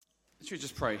Should we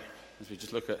just pray as we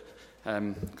just look at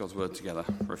God's word together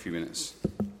for a few minutes?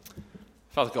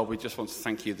 Father God, we just want to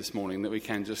thank you this morning that we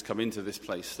can just come into this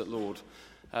place, that, Lord,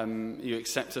 you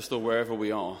accept us, Lord, wherever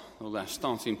we are. Lord, our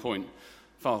starting point,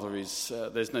 Father, is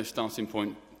there's no starting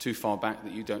point too far back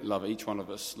that you don't love each one of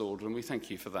us, Lord, and we thank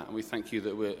you for that. And we thank you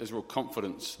that there's real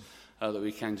confidence that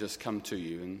we can just come to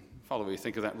you. And Father, we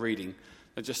think of that reading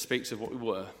that just speaks of what we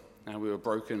were. Now we were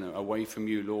broken away from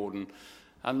you, Lord, and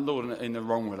Lord, in the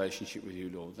wrong relationship with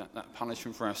you, Lord, that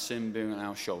punishment for our sin being on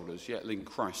our shoulders. Yet in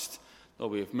Christ,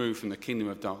 Lord, we have moved from the kingdom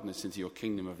of darkness into your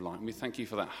kingdom of light. And we thank you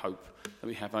for that hope that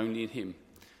we have only in him.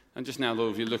 And just now,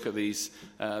 Lord, if you look at this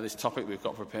topic we've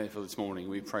got prepared for this morning,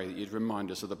 we pray that you'd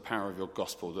remind us of the power of your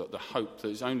gospel, that the hope that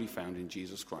is only found in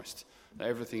Jesus Christ, that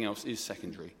everything else is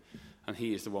secondary, and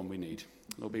he is the one we need.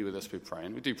 Lord, be with us, we pray.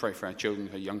 And we do pray for our children,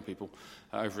 our young people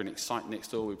over in Excite next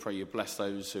door. We pray you bless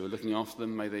those who are looking after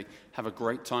them. May they have a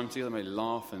great time together. May they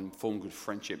laugh and form good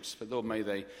friendships. But Lord, may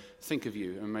they think of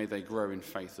you and may they grow in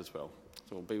faith as well.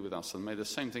 So Lord, be with us, and may the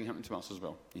same thing happen to us as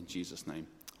well. In Jesus' name,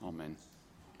 amen.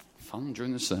 Fun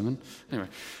during the sermon. Anyway,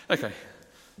 okay.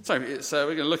 So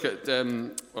we're going to look at,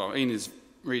 Enid's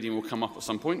reading will come up at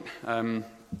some point.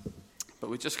 But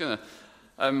we're just going to...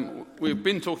 we've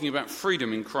been talking about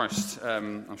freedom in Christ.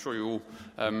 I'm sure you all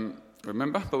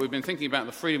remember, but we've been thinking about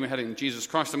the freedom we had in Jesus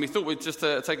Christ, and we thought we'd just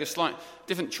take a slight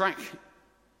different track.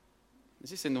 Is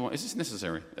this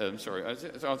necessary? Sorry, I was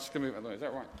just going to move out of the way. Is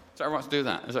that right? Is that right to do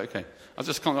that? Is that okay?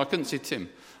 I couldn't see Tim.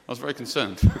 I was very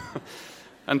concerned,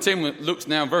 and Tim looks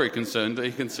now very concerned that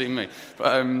he can see me.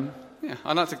 But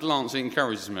I like to glance. He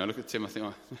encourages me. I look at Tim. I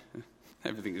think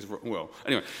everything is well.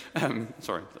 Anyway,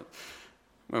 sorry.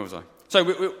 Where was I? So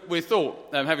we thought,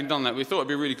 having done that, we thought it'd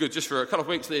be really good just for a couple of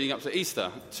weeks leading up to Easter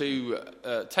to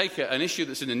take an issue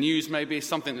that's in the news, maybe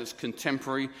something that's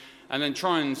contemporary, and then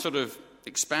try and sort of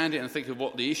expand it and think of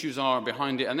what the issues are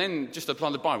behind it, and then just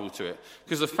apply the Bible to it.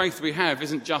 Because the faith we have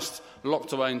isn't just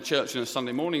locked away in church on a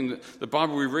Sunday morning. The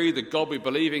Bible we read, the God we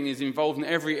believe in, is involved in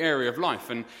every area of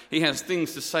life, and he has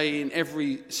things to say in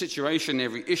every situation,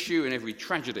 every issue, and every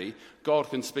tragedy. God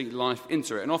can speak life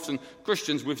into it. And often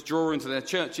Christians withdraw into their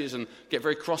churches and get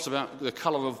very cross about the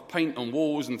colour of paint on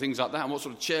walls and things like that, and what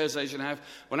sort of chairs they should have,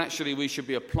 when actually we should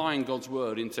be applying God's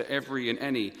word into every and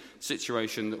any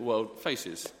situation that the world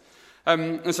faces.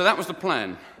 And so that was the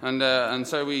plan, and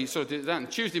so we sort of did that. And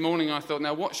Tuesday morning I thought,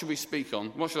 now what should we speak on?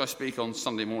 What should I speak on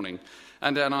Sunday morning?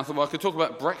 And I thought, well, I could talk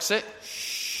about Brexit.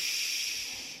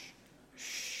 Shh.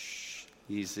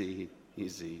 Easy.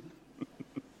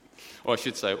 Or I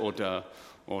should say, order.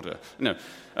 No.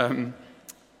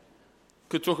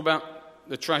 Could talk about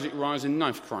the tragic rise in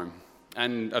knife crime.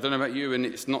 And I don't know about you, and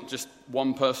it's not just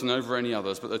one person over any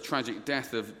others, but the tragic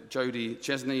death of Jodie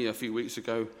Chesney a few weeks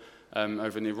ago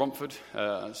over near Romford,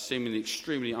 seemingly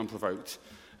extremely unprovoked,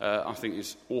 I think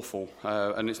is awful.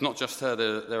 And it's not just her,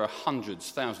 there are hundreds,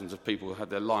 thousands of people who had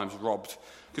their lives robbed.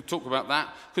 Could talk about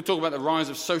that. Could talk about the rise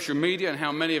of social media and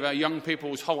how many of our young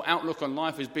people's whole outlook on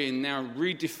life is being now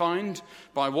redefined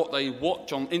by what they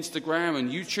watch on Instagram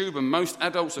and YouTube, and most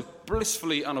adults are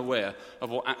blissfully unaware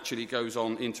of what actually goes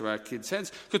on into our kids'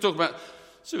 heads. Could talk about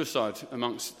suicide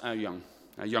amongst our young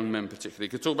men particularly.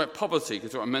 Could talk about poverty,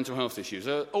 could talk about mental health issues.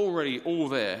 They're already all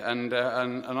there, and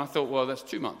I thought, well, that's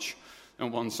too much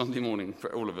on one Sunday morning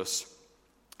for all of us.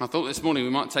 I thought this morning we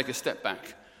might take a step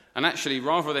back, and actually,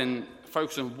 rather than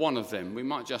focus on one of them, we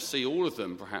might just see all of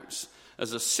them, perhaps,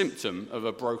 as a symptom of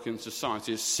a broken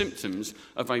society, as symptoms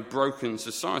of a broken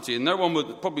society. And no one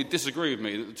would probably disagree with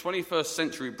me that the 21st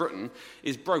century Britain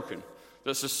is broken,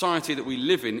 that society that we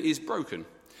live in is broken,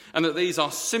 and that these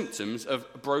are symptoms of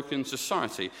a broken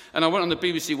society. And I went on the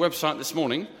BBC website this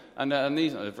morning, and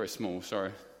these are very small,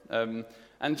 sorry.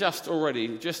 And just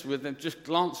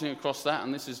glancing across that,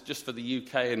 and this is just for the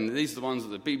UK, and these are the ones that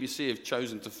the BBC have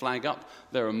chosen to flag up.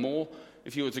 There are more.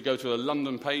 If you were to go to a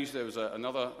London page, there was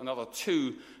another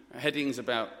two headings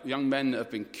about young men that have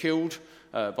been killed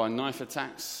by knife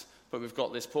attacks. But we've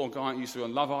got this poor guy who used to be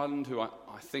on Love Island, who I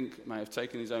think may have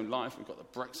taken his own life. We've got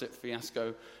the Brexit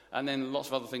fiasco. And then lots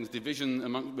of other things,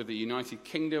 division with the United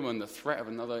Kingdom and the threat of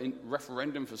another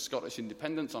referendum for Scottish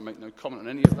independence. I make no comment on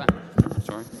any of that.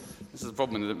 Sorry. This is the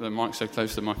problem, the mic's so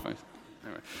close to my face.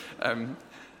 Anyway,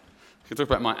 we could talk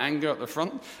about my anger at the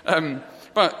front.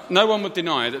 But no one would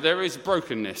deny that there is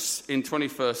brokenness in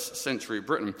 21st century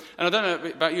Britain. And I don't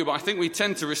know about you, but I think we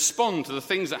tend to respond to the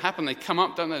things that happen. They come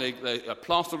up, don't they? They are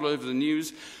plastered all over the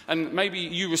news. And maybe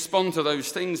you respond to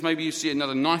those things. Maybe you see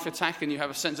another knife attack and you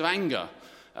have a sense of anger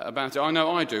about it. I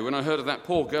know I do. When I heard of that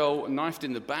poor girl knifed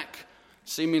in the back,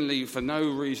 seemingly for no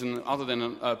reason other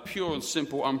than a pure and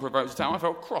simple, unprovoked attack. I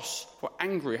felt cross or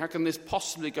angry. How can this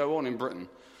possibly go on in Britain?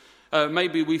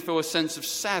 Maybe we feel a sense of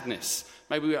sadness.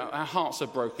 Maybe our hearts are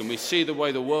broken. We see the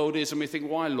way the world is and we think,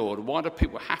 why, Lord? Why do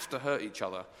people have to hurt each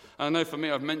other? And I know for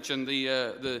me, I've mentioned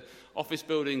the office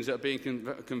buildings that are being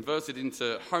converted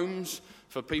into homes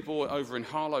for people over in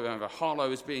Harlow.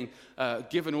 Harlow is being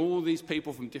given all these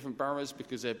people from different boroughs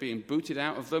because they're being booted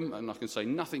out of them, and I can say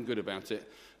nothing good about it.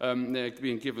 They're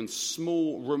being given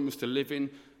small rooms to live in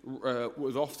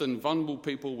with often vulnerable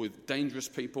people, with dangerous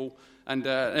people. And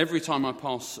every time I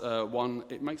pass one,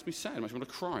 it makes me sad. It makes me want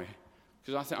to cry.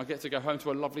 Because I think I get to go home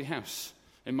to a lovely house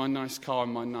in my nice car,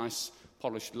 in my nice,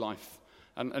 polished life.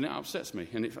 And it upsets me.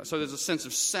 So there's a sense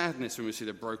of sadness when we see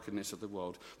the brokenness of the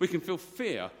world. We can feel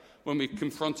fear when we're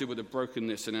confronted with the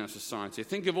brokenness in our society.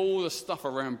 Think of all the stuff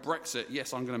around Brexit.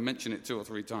 Yes, I'm going to mention it 2 or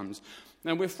 3 times.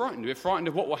 And we're frightened. We're frightened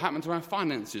of what will happen to our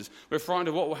finances. We're frightened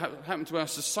of what will happen to our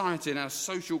society and our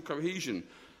social cohesion.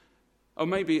 Or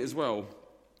maybe as well,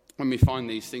 when we find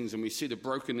these things and we see the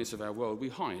brokenness of our world, we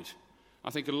hide. I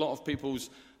think a lot of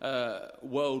people's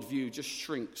worldview just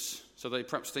shrinks. So they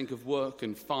perhaps think of work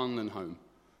and fun and home.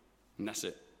 And that's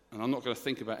it. And I'm not going to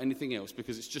think about anything else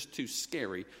because it's just too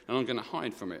scary and I'm going to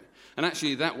hide from it. And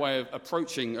actually that way of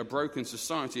approaching a broken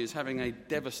society is having a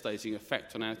devastating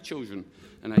effect on our children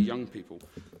and our young people.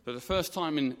 For the first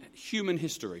time in human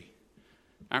history,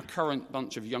 our current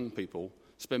bunch of young people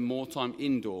spend more time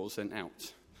indoors than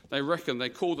out. They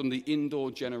call them the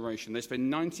indoor generation. They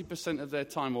spend 90% of their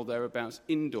time or thereabouts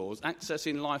indoors,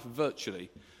 accessing life virtually,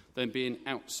 than being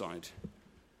outside.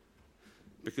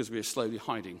 Because we are slowly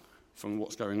hiding from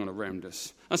what's going on around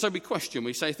us. And so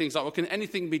we say things like, well, can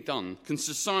anything be done? Can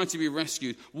society be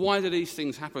rescued? Why do these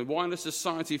things happen? Why does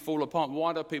society fall apart?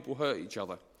 Why do people hurt each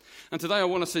other? And today I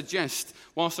want to suggest,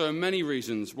 whilst there are many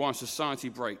reasons why society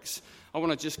breaks, I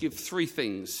want to just give 3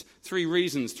 things, 3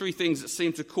 reasons, 3 things that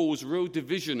seem to cause real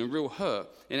division and real hurt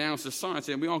in our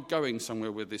society. And we are going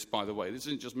somewhere with this, by the way. This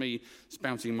isn't just me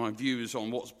spouting my views on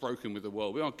what's broken with the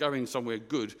world. We are going somewhere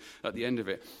good at the end of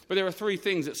it. But there are 3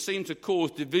 things that seem to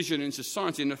cause division in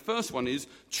society. And the first one is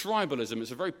tribalism.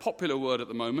 It's a very popular word at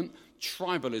the moment,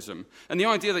 tribalism. And the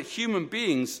idea that human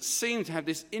beings seem to have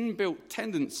this inbuilt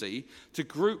tendency to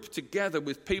group together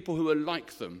with people who are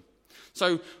like them.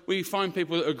 So we find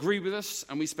people that agree with us,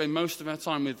 and we spend most of our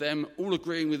time with them, all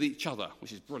agreeing with each other,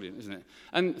 which is brilliant, isn't it?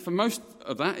 And for most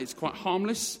of that, it's quite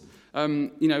harmless.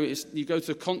 You go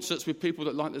to concerts with people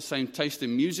that like the same taste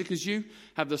in music as you,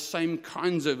 have the same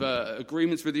kinds of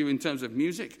agreements with you in terms of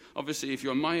music. Obviously, if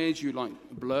you're my age, you like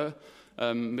Blur,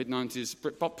 mid-90s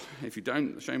Britpop. If you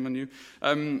don't, shame on you.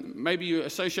 Maybe you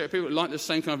associate with people that like the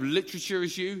same kind of literature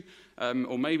as you.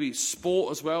 Or maybe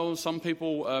sport as well. Some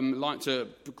people like to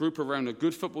group around a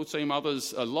good football team.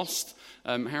 Others are lost,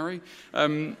 Harry.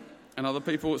 And other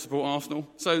people that support Arsenal.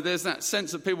 So there's that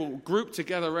sense that people group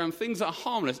together around things that are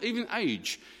harmless, even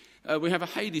age. We have a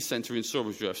Hades Centre in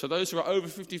Sawbridge. So those who are over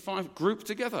 55 group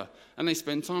together and they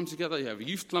spend time together. You have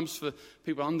youth clubs for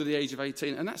people under the age of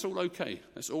 18, and that's all okay.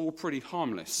 That's all pretty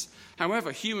harmless.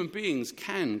 However, human beings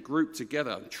can group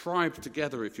together, tribe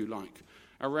together, if you like,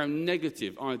 around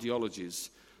negative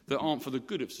ideologies that aren't for the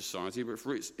good of society, but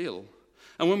for its ill.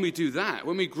 And when we do that,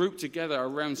 when we group together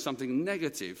around something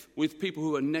negative with people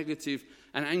who are negative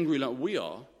and angry like we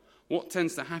are, what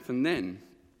tends to happen then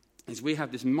is we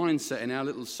have this mindset in our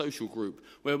little social group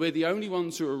where we're the only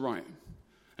ones who are right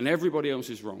and everybody else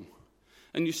is wrong.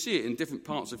 And you see it in different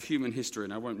parts of human history,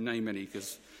 and I won't name any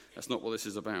because that's not what this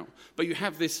is about. But you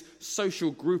have this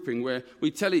social grouping where we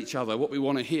tell each other what we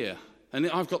want to hear. And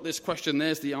I've got this question,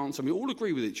 there's the answer. We all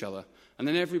agree with each other. And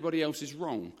then everybody else is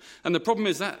wrong. And the problem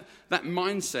is that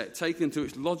mindset taken to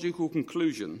its logical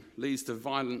conclusion leads to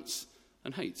violence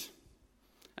and hate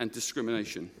and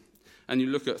discrimination. And you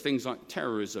look at things like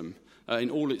terrorism in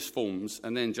all its forms,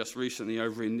 and then just recently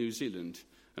over in New Zealand,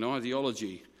 an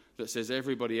ideology that says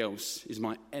everybody else is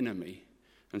my enemy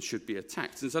and should be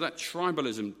attacked. And so that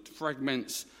tribalism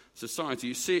fragments society.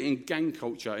 You see it in gang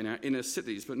culture in our inner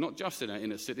cities, but not just in our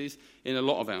inner cities, in a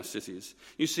lot of our cities.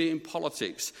 You see it in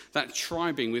politics, that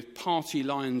tribing with party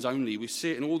lines only. We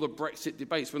see it in all the Brexit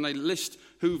debates. When they list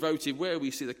who voted where,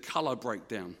 we see the colour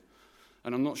breakdown.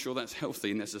 And I'm not sure that's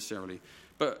healthy necessarily,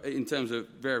 but in terms of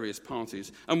various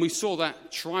parties. And we saw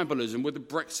that tribalism with the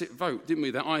Brexit vote, didn't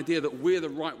we? That idea that we're the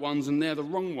right ones and they're the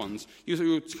wrong ones.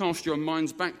 You cast your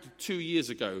minds back to 2 years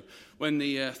ago when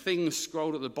the thing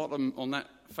scrolled at the bottom on that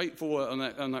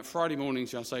on that Friday morning,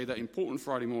 shall I say, that important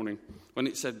Friday morning, when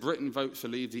it said Britain votes to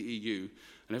leave the EU.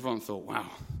 And everyone thought, wow,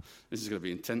 this is going to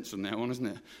be intense from now on, isn't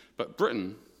it? But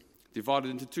Britain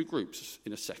divided into 2 groups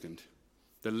in a second.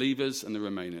 the leavers and the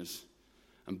remainers.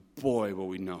 And boy, were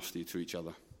we nasty to each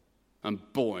other. And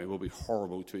boy, were we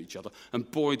horrible to each other. And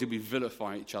boy, did we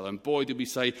vilify each other. And boy, did we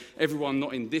say everyone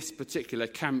not in this particular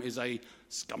camp is a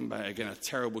scumbag and a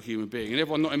terrible human being. And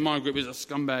everyone not in my group is a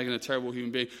scumbag and a terrible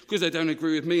human being because they don't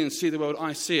agree with me and see the world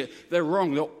I see it. They're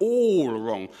wrong. They're all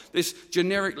wrong. This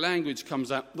generic language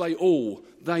comes out. They all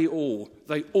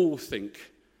think.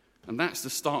 And that's the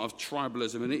start of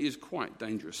tribalism, and it is quite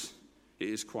dangerous. It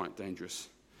is quite dangerous.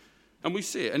 And we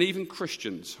see it. And even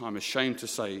Christians, I'm ashamed to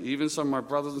say, even some of my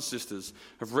brothers and sisters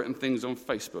have written things on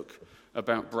Facebook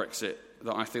about Brexit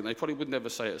that I think they probably would never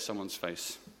say at someone's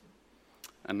face.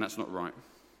 And that's not right.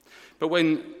 But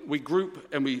when we group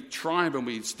and we tribe and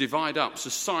we divide up,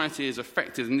 society is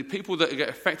affected. And the people that get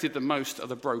affected the most are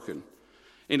the broken.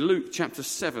 In Luke chapter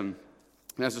 7,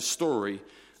 there's a story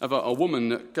of a woman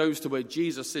that goes to where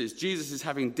Jesus is. Jesus is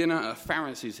having dinner at a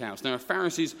Pharisee's house. Now,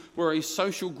 Pharisees were a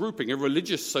social grouping, a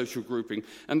religious social grouping,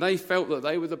 and they felt that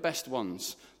they were the best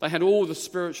ones. They had all the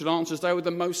spiritual answers. They were the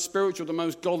most spiritual, the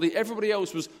most godly. Everybody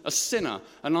else was a sinner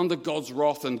and under God's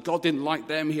wrath, and God didn't like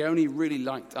them. He only really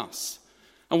liked us.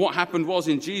 And what happened was,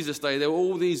 in Jesus' day, there were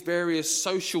all these various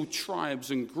social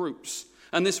tribes and groups.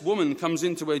 And this woman comes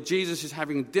into where Jesus is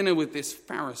having dinner with this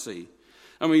Pharisee.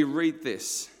 And we read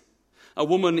this. A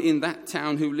woman in that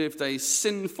town who lived a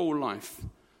sinful life.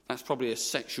 That's probably a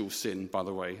sexual sin, by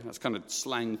the way. That's kind of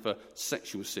slang for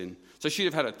sexual sin. So she'd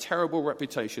have had a terrible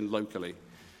reputation locally.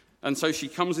 And so she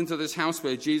comes into this house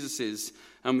where Jesus is,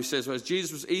 and we says, well, as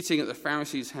Jesus was eating at the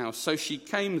Pharisee's house, so she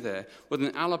came there with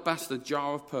an alabaster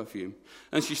jar of perfume,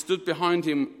 and she stood behind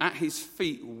him at his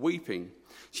feet weeping.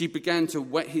 She began to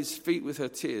wet his feet with her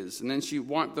tears, and then she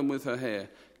wiped them with her hair,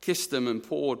 kissed them and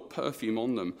poured perfume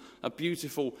on them. A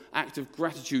beautiful act of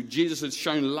gratitude. Jesus had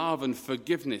shown love and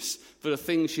forgiveness for the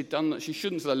things she'd done that she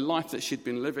shouldn't, for the life that she'd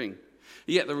been living.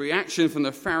 Yet the reaction from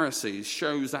the Pharisees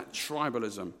shows that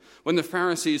tribalism. When the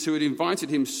Pharisees who had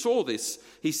invited him saw this,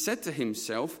 he said to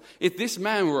himself, if this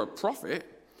man were a prophet,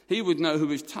 he would know who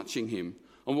is touching him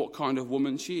and what kind of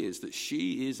woman she is, that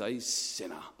she is a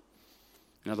sinner.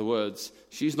 In other words,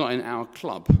 she's not in our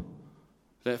club.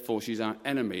 Therefore, she's our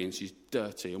enemy and she's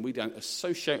dirty. And we don't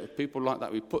associate with people like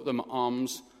that. We put them at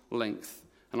arm's length.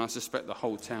 And I suspect the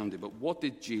whole town did. But what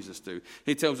did Jesus do?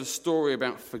 He tells a story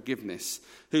about forgiveness.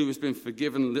 Who has been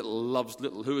forgiven little loves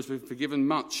little. Who has been forgiven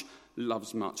much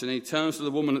loves much. And he turns to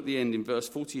the woman at the end in verse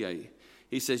 48.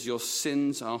 He says, your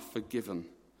sins are forgiven.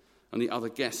 And the other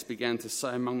guests began to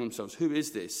say among themselves, who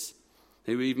is this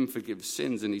who even forgives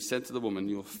sins? And he said to the woman,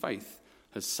 your faith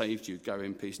has saved you. Go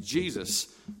in peace.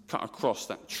 Jesus cut across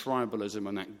that tribalism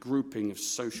and that grouping of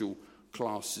social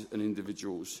classes and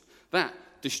individuals. That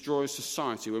destroys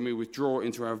society when we withdraw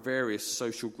into our various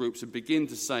social groups and begin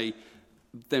to say,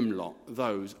 them lot,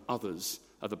 those, others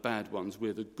are the bad ones,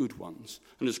 we're the good ones.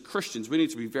 And as Christians, we need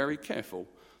to be very careful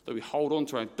that we hold on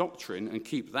to our doctrine and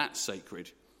keep that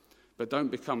sacred, but don't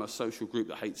become a social group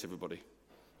that hates everybody.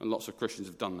 And lots of Christians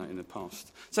have done that in the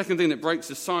past. Second thing that breaks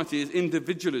society is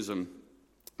individualism.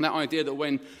 That idea that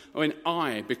when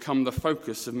I become the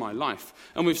focus of my life.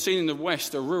 And we've seen in the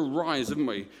West a real rise, haven't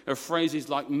we, of phrases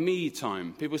like me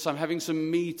time. People say, I'm having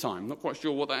some me time. Not quite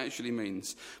sure what that actually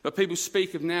means. But people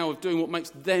speak of now of doing what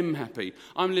makes them happy.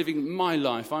 I'm living my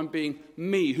life. I'm being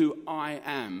me, who I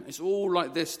am. It's all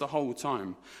like this the whole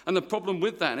time. And the problem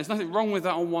with that, and there's nothing wrong with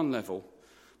that on one level,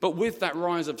 but with that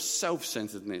rise of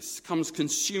self-centeredness comes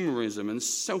consumerism and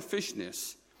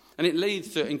selfishness. And it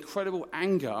leads to incredible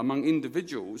anger among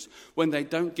individuals when they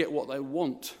don't get what they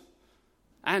want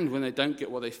and when they don't get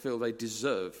what they feel they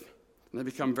deserve. And they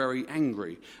become very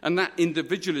angry. And that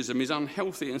individualism is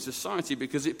unhealthy in society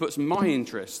because it puts my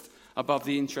interest above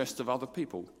the interest of other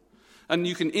people. And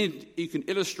you can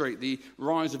illustrate the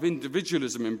rise of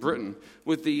individualism in Britain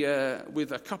with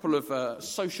a couple of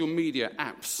social media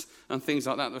apps and things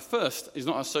like that. The first is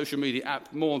not a social media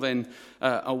app more than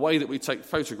a way that we take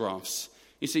photographs.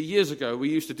 You see, years ago, we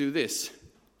used to do this.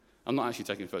 I'm not actually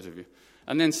taking a photo of you.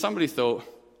 And then somebody thought,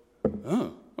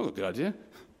 oh, that's a good idea.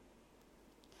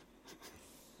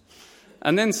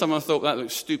 And then someone thought that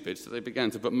looked stupid, so they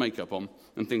began to put makeup on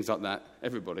and things like that,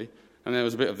 everybody. And there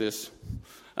was a bit of this.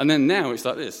 And then now it's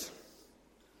like this.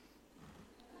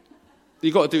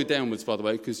 You've got to do it downwards, by the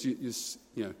way, because you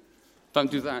don't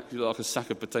do that. You look like a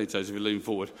sack of potatoes if you lean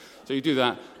forward. So you do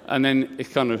that, and then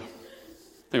it kind of...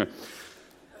 Anyway...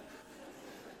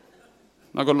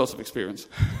 I've got lots of experience.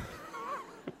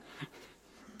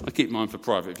 I keep mine for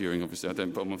private viewing, obviously. I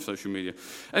don't put them on social media.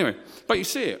 Anyway, but you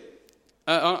see it.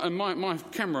 And my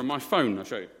camera, my phone, I'll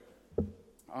show you.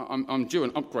 I'm due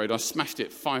an upgrade. I smashed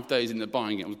it 5 days into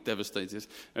buying it. I was devastated.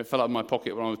 It fell out of my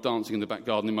pocket when I was dancing in the back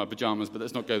garden in my pyjamas, but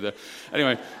let's not go there.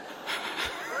 Anyway.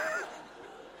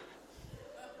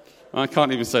 I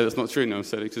can't even say that's not true now, I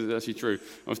said it, because it's actually true.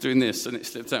 I was doing this, and it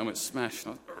slipped out and went smash.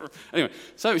 Anyway,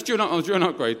 so I was due an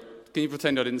upgrade. Can you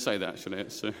pretend I didn't say that,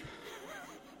 actually?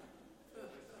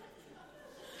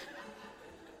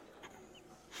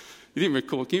 You didn't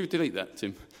record. Can you delete that,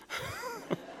 Tim?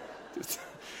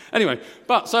 Anyway,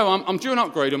 so I'm due an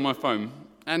upgrade on my phone,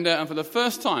 and for the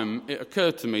first time, it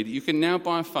occurred to me that you can now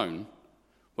buy a phone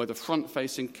where the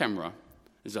front-facing camera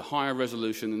is a higher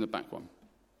resolution than the back one.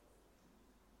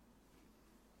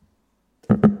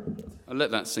 I'll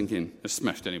let that sink in. It's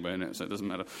smashed anyway, so it doesn't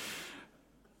matter.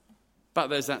 But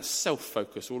there's that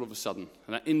self-focus all of a sudden,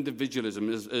 and that individualism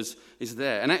is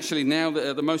there. And actually now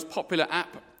the most popular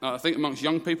app, I think amongst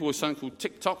young people, is something called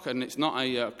TikTok, and it's not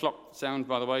a clock sound,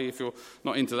 by the way, if you're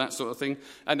not into that sort of thing.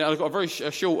 And I've got a very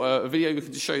short video we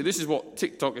can just show you. This is what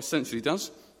TikTok essentially does.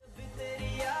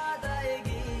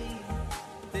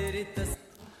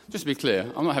 Just to be clear,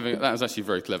 I'm not having that was actually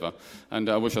very clever, and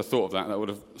I wish I thought of that. That would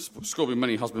have scored me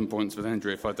many husband points with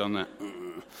Andrea if I'd done that.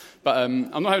 But I'm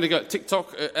not having to go at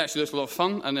TikTok. It actually looks a lot of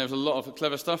fun, and there's a lot of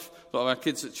clever stuff. A lot of our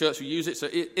kids at church will use it, so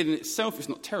in itself it's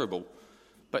not terrible.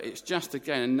 But it's just,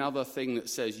 again, another thing that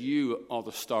says you are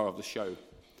the star of the show.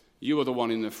 You are the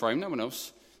one in the frame, no one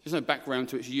else. There's no background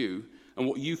to it, it's you, and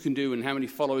what you can do and how many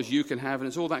followers you can have, and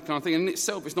it's all that kind of thing. And in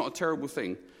itself, it's not a terrible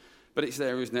thing. But it's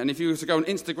there, isn't it? And if you were to go on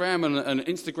Instagram and an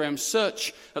Instagram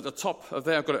search at the top of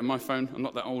there, I've got it on my phone, I'm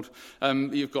not that old,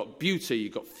 you've got beauty,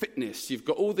 you've got fitness, you've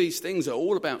got all these things that are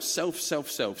all about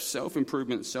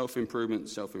self-improvement.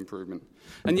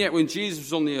 And yet when Jesus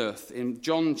was on the earth, in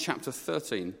John chapter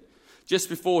 13, just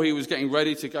before he was getting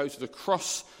ready to go to the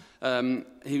cross,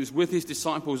 he was with his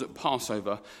disciples at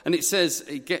Passover. And it says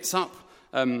he gets up,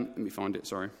 let me find it,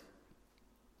 sorry.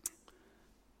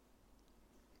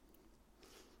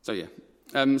 So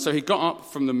he got up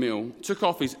from the meal, took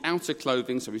off his outer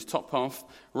clothing, so his top half,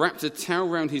 wrapped a towel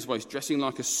round his waist, dressing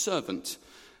like a servant.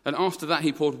 And after that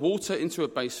he poured water into a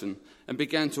basin and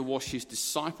began to wash his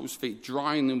disciples' feet,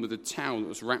 drying them with a towel that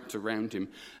was wrapped around him.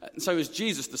 And so as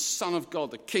Jesus, the Son of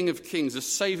God, the King of Kings, the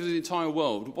Saviour of the entire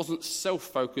world, wasn't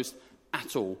self-focused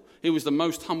at all. He was the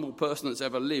most humble person that's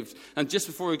ever lived. And just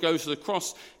before he goes to the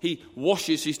cross, he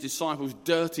washes his disciples'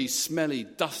 dirty, smelly,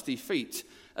 dusty feet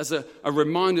as a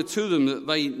reminder to them that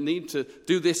they need to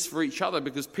do this for each other,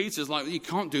 because Peter's like, you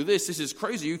can't do this is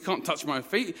crazy, you can't touch my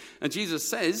feet. And Jesus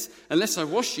says, unless I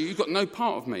wash you, you've got no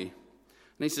part of me. And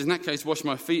he says, in that case, wash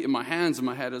my feet and my hands and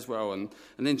my head as well. And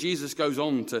then Jesus goes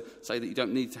on to say that you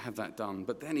don't need to have that done.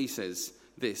 But then he says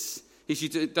this, he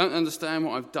says, you don't understand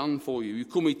what I've done for you. You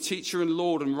call me teacher and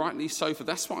Lord, and rightly so, for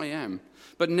that's what I am.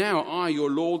 But now I, your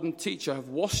Lord and teacher, have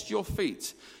washed your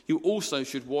feet. You also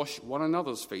should wash one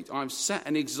another's feet. I have set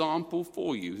an example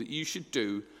for you that you should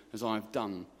do as I have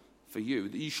done for you.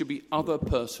 That you should be other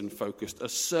person focused, a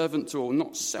servant to all,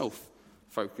 not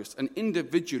self-focused. And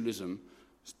individualism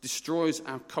destroys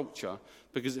our culture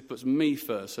because it puts me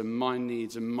first and my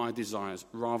needs and my desires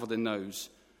rather than those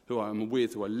who I am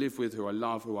with, who I live with, who I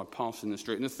love, who I pass in the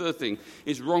street. And the third thing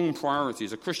is wrong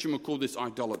priorities. A Christian would call this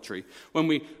idolatry, when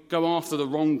we go after the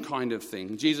wrong kind of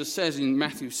thing. Jesus says in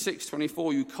Matthew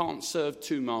 6:24, you can't serve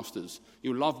two masters.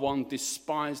 You'll love one,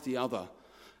 despise the other.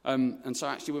 And so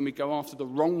actually when we go after the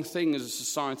wrong thing as a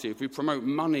society, if we promote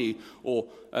money or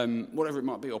whatever it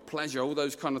might be, or pleasure, all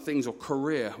those kind of things, or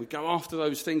career, we go after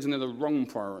those things and they're the wrong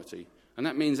priority. And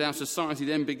that means our society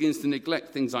then begins to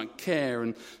neglect things like care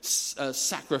and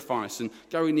sacrifice and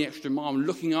going the extra mile and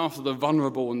looking after the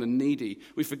vulnerable and the needy.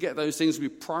 We forget those things, we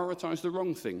prioritise the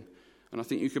wrong thing. And I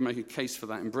think you can make a case for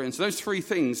that in Britain. So those three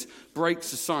things break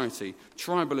society: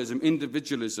 tribalism,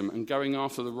 individualism, and going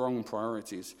after the wrong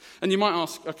priorities. And you might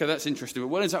ask, okay, that's interesting, but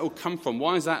where does that all come from?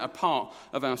 Why is that a part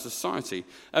of our society?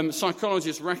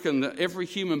 Psychologists reckon that every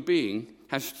human being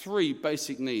has three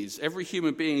basic needs. Every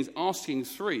human being is asking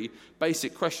three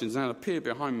basic questions. Now, they'll appear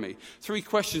behind me. Three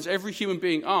questions every human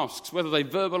being asks, whether they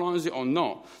verbalise it or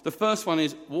not. The first one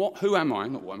is, who am I?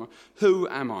 Not what am I. Who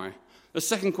am I? The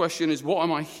second question is, what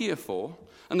am I here for?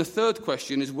 And the third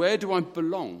question is, where do I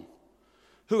belong?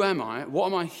 Who am I? What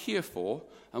am I here for?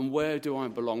 And where do I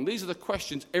belong? These are the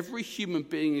questions every human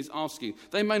being is asking.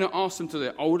 They may not ask them till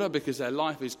they're older because their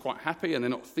life is quite happy and they're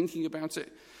not thinking about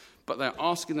it. But they're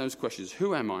asking those questions.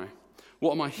 Who am I?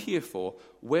 What am I here for?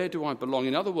 Where do I belong?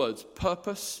 In other words,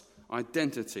 purpose,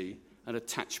 identity, and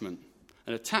attachment.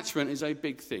 And attachment is a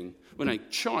big thing. When a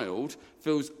child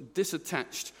feels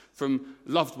disattached from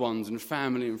loved ones and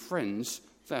family and friends,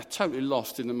 they're totally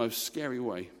lost in the most scary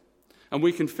way. And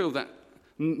we can feel that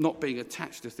not being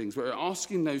attached to things. We're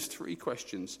asking those three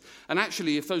questions. And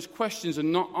actually, if those questions are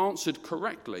not answered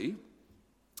correctly,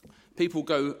 people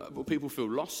feel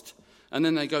lost, and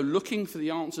then they go looking for the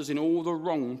answers in all the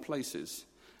wrong places.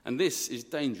 And this is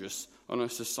dangerous on a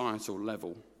societal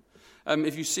level.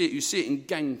 If you see it in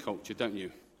gang culture, don't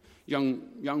you?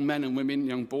 Young men and women,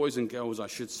 young boys and girls, I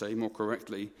should say more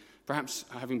correctly, perhaps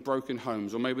having broken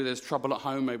homes, or maybe there's trouble at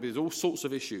home, maybe there's all sorts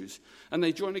of issues, and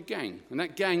they join a gang, and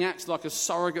that gang acts like a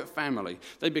surrogate family.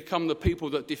 They become the people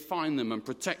that define them and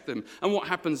protect them, and what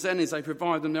happens then is they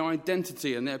provide them their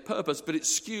identity and their purpose, but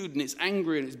it's skewed and it's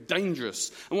angry and it's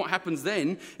dangerous. And what happens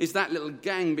then is that little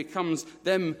gang becomes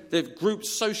them, they're grouped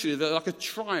socially, they're like a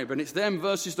tribe, and it's them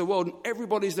versus the world, and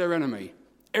everybody's their enemy.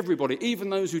 Everybody, even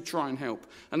those who try and help.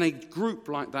 And they group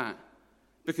like that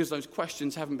because those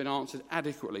questions haven't been answered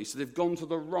adequately. So they've gone to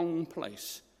the wrong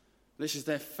place. This is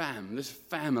their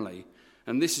family,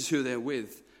 and this is who they're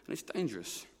with. And it's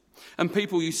dangerous. And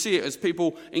people, you see it as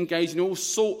people engage in all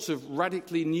sorts of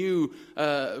radically new,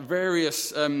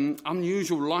 various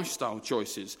unusual lifestyle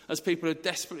choices, as people are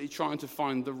desperately trying to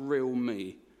find the real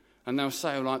me. And they'll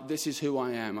say, like, this is who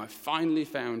I am. I finally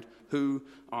found who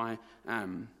I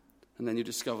am. And then you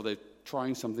discover they're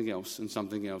trying something else and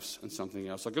something else and something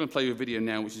else. I'm going to play you a video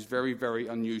now which is very, very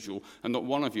unusual. And not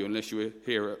one of you, unless you were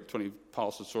here at 20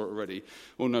 past or saw it already,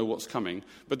 will know what's coming.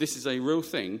 But this is a real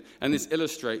thing. And this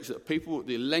illustrates that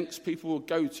the lengths people will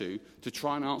go to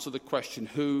try and answer the question,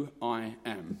 who I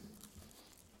am.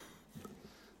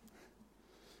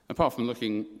 Apart from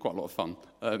looking quite a lot of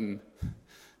fun,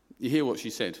 you hear what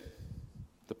she said.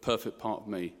 The perfect part of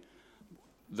me.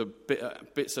 The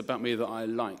bits about me that I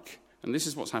like. And this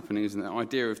is what's happening, isn't it? The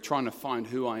idea of trying to find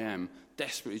who I am,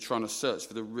 desperately trying to search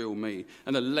for the real me,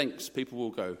 and the lengths people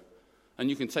will go. And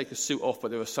you can take a suit off,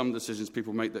 but there are some decisions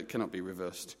people make that cannot be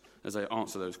reversed as they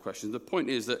answer those questions. The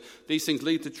point is that these things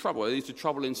lead to trouble. They lead to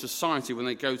trouble in society when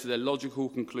they go to their logical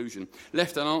conclusion.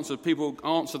 Left unanswered, people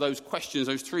answer those questions,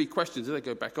 those three questions, as they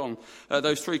go back on,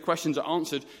 those three questions are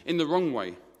answered in the wrong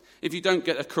way. If you don't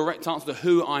get a correct answer to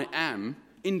who I am,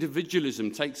 individualism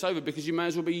takes over, because you may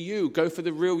as well be you. Go for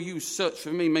the real you. Search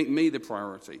for me. Make me the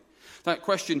priority. That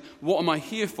question, what am I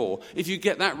here for? If you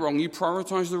get that wrong, you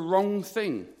prioritize the wrong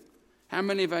thing. How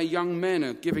many of our young men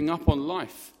are giving up on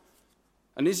life?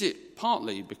 And is it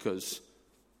partly because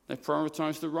they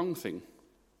prioritize the wrong thing?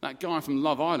 That guy from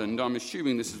Love Island, I'm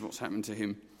assuming this is what's happened to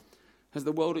him, has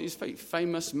the world at his feet.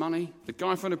 Famous, money. The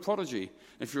guy from The Prodigy,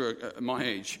 if you're my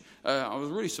age. I was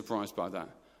really surprised by that.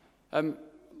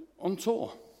 On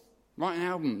tour, writing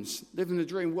albums, living the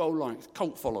dream, well-liked,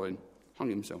 cult following, hung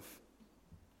himself.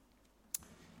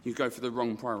 You go for the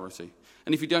wrong priority.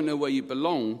 And if you don't know where you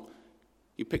belong,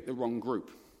 you pick the wrong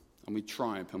group. And we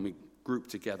tribe and we group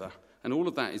together. And all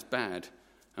of that is bad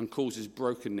and causes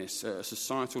brokenness at a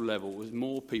societal level as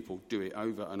more people do it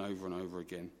over and over and over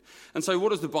again. And so what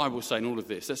does the Bible say in all of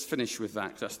this? Let's finish with that,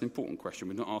 because that's an important question.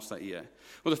 We've not asked that yet.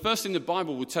 Well, the first thing the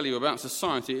Bible will tell you about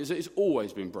society is that it's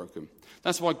always been broken.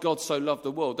 That's why God so loved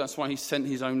the world. That's why he sent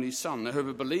his only son. That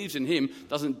whoever believes in him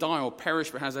doesn't die or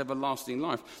perish but has everlasting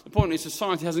life. The point is,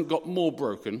 society hasn't got more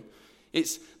broken.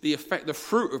 It's the effect, the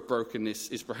fruit of brokenness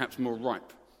is perhaps more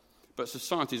ripe. But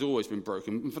society has always been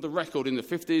broken. And for the record, in the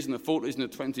 50s and the 40s and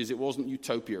the 20s, it wasn't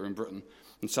utopia in Britain.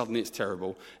 And suddenly it's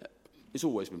terrible. It's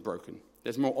always been broken.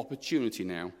 There's more opportunity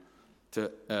now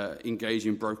to engage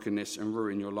in brokenness and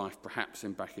ruin your life, perhaps,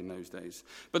 than back in those days.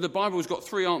 But the Bible's got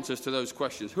three answers to those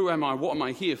questions. Who am I? What am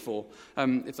I here for?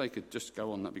 If they could just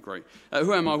go on, that'd be great.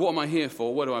 Who am I? What am I here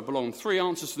for? Where do I belong? Three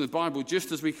answers from the Bible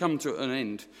just as we come to an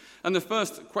end. And the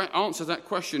first answer to that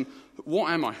question, what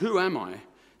am I? Who am I?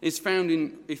 Is found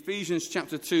in Ephesians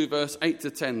chapter 2, verse 8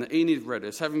 to 10, that Enid read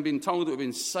us. Having been told that we've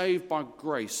been saved by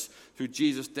grace through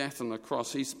Jesus' death on the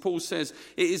cross, Paul says,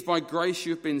 it is by grace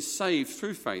you have been saved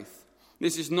through faith.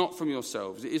 This is not from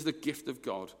yourselves. It is the gift of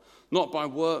God, not by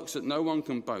works that no one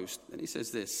can boast. And he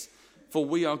says this, for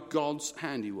we are God's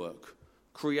handiwork,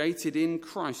 created in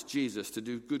Christ Jesus to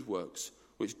do good works,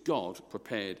 which God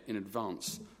prepared in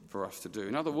advance for us to do.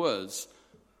 In other words,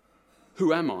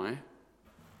 who am I?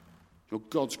 You're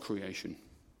God's creation.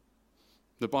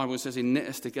 The Bible says he knit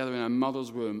us together in our mother's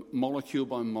womb, molecule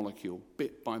by molecule,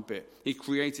 bit by bit. He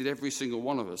created every single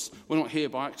one of us. We're not here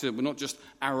by accident. We're not just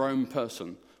our own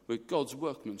person. We're God's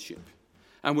workmanship.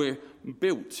 And we're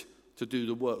built to do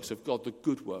the works of God, the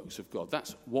good works of God.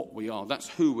 That's what we are. That's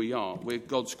who we are. We're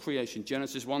God's creation.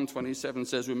 Genesis 1:27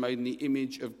 says we're made in the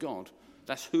image of God.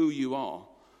 That's who you are.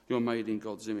 You're made in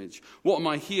God's image. What am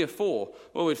I here for?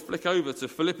 Well, we'd flick over to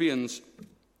Philippians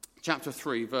chapter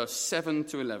 3, verse 7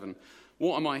 to 11.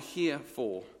 What am I here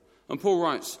for? And Paul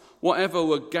writes, whatever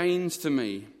were gains to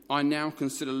me, I now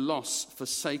consider loss for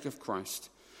sake of Christ.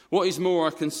 What is more,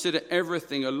 I consider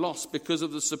everything a loss because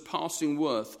of the surpassing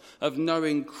worth of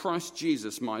knowing Christ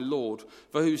Jesus, my Lord,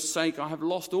 for whose sake I have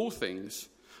lost all things.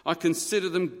 I consider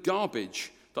them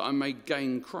garbage, that I may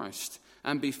gain Christ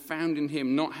and be found in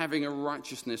him, not having a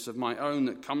righteousness of my own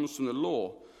that comes from the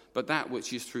law, but that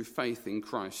which is through faith in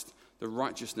Christ, the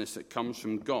righteousness that comes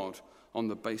from God on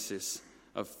the basis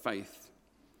of faith.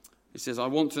 He says, I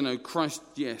want to know Christ,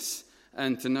 yes,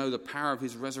 and to know the power of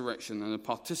his resurrection and the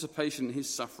participation in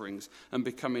his sufferings and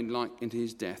becoming like into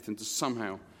his death, and to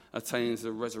somehow attain to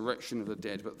the resurrection of the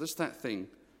dead. But there's that thing.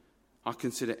 I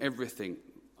consider everything,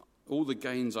 all the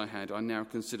gains I had, I now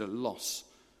consider loss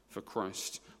for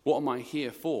Christ. What am I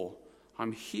here for?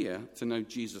 I'm here to know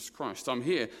Jesus Christ. I'm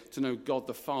here to know God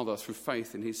the Father through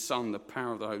faith in his Son, the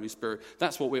power of the Holy Spirit.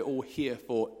 That's what we're all here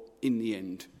for in the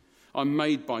end. I'm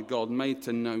made by God, made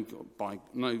to know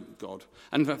God.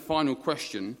 And that final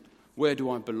question, where do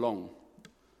I belong?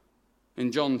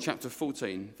 In John chapter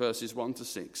 14, verses 1 to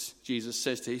 6, Jesus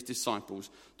says to his disciples,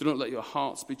 do not let your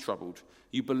hearts be troubled.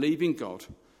 You believe in God,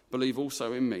 believe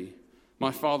also in me.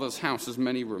 My Father's house has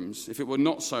many rooms. If it were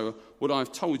not so, would I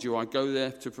have told you I go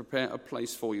there to prepare a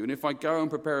place for you? And if I go and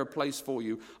prepare a place for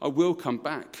you, I will come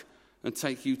back and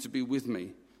take you to be with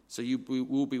me, so you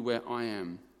will be where I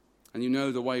am. And you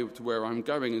know the way to where I'm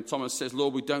going. And Thomas says,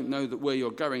 Lord, we don't know where you're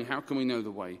going. How can we know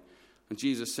the way? And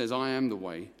Jesus says, I am the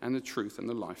way and the truth and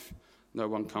the life. No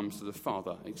one comes to the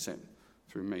Father except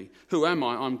through me. Who am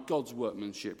I? I'm God's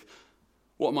workmanship.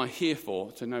 What am I here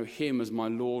for? To know him as my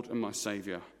Lord and my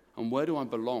Saviour. And where do I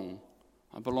belong?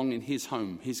 I belong in his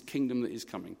home, his kingdom that is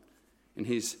coming, in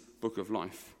his book of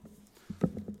life.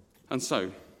 And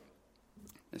so,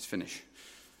 let's finish.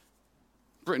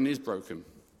 Britain is broken.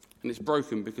 And it's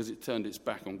broken because it turned its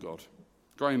back on God.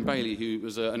 Graham Bailey, who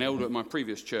was an elder at my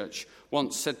previous church,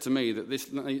 once said to me that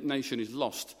this nation is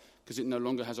lost because it no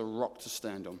longer has a rock to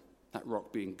stand on, that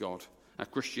rock being God. Our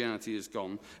Christianity is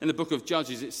gone. In the book of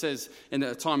Judges, it says in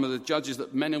the time of the judges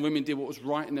that men and women did what was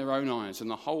right in their own eyes, and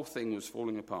the whole thing was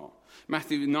falling apart.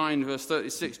 Matthew 9, verse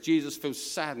 36, Jesus feels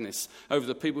sadness over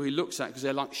the people he looks at because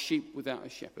they're like sheep without a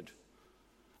shepherd.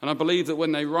 And I believe that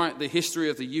when they write the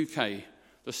history of the UK,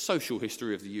 the social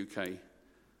history of the UK,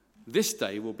 this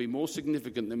day will be more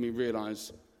significant than we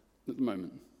realise at the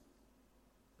moment.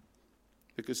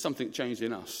 Because something changed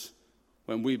in us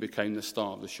when we became the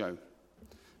star of the show.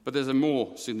 But there's a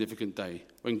more significant day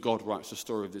when God writes the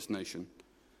story of this nation.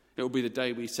 It will be the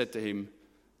day we said to him,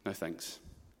 no thanks.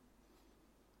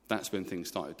 That's when things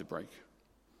started to break.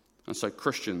 And so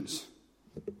Christians,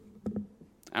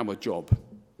 our job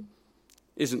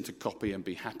isn't to copy and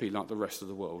be happy like the rest of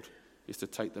the world. Is to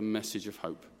take the message of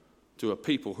hope to a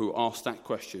people who ask that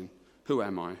question, who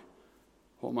am I?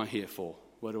 What am I here for?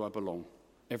 Where do I belong?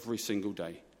 Every single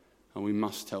day. And we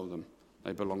must tell them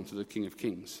they belong to the King of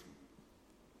Kings.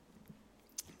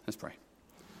 Let's pray.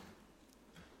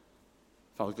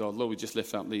 Father God, Lord, we just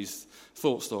lift up these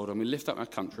thoughts, Lord, and we lift up our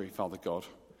country, Father God.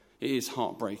 It is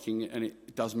heartbreaking, and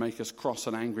it does make us cross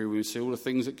and angry when we see all the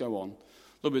things that go on.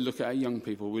 Lord, we look at our young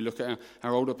people, we look at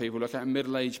our older people, look at our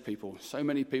middle-aged people. So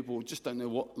many people just don't know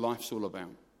what life's all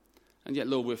about. And yet,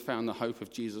 Lord, we've found the hope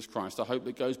of Jesus Christ, a hope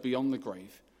that goes beyond the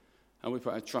grave. And we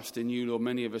put our trust in you, Lord,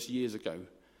 many of us years ago.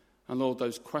 And Lord,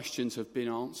 those questions have been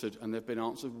answered, and they've been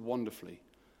answered wonderfully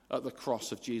at the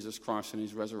cross of Jesus Christ and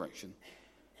his resurrection.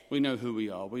 We know who we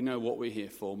are, we know what we're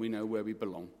here for, we know where we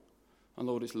belong. And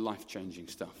Lord, it's life-changing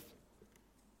stuff.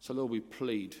 So Lord, we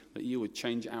plead that you would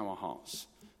change our hearts.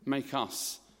 Make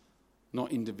us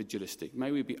not individualistic.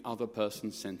 May we be other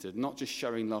person-centered, not just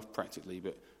showing love practically,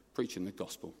 but preaching the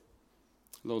gospel.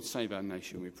 Lord, save our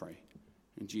nation, we pray.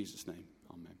 In Jesus' name,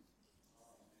 amen.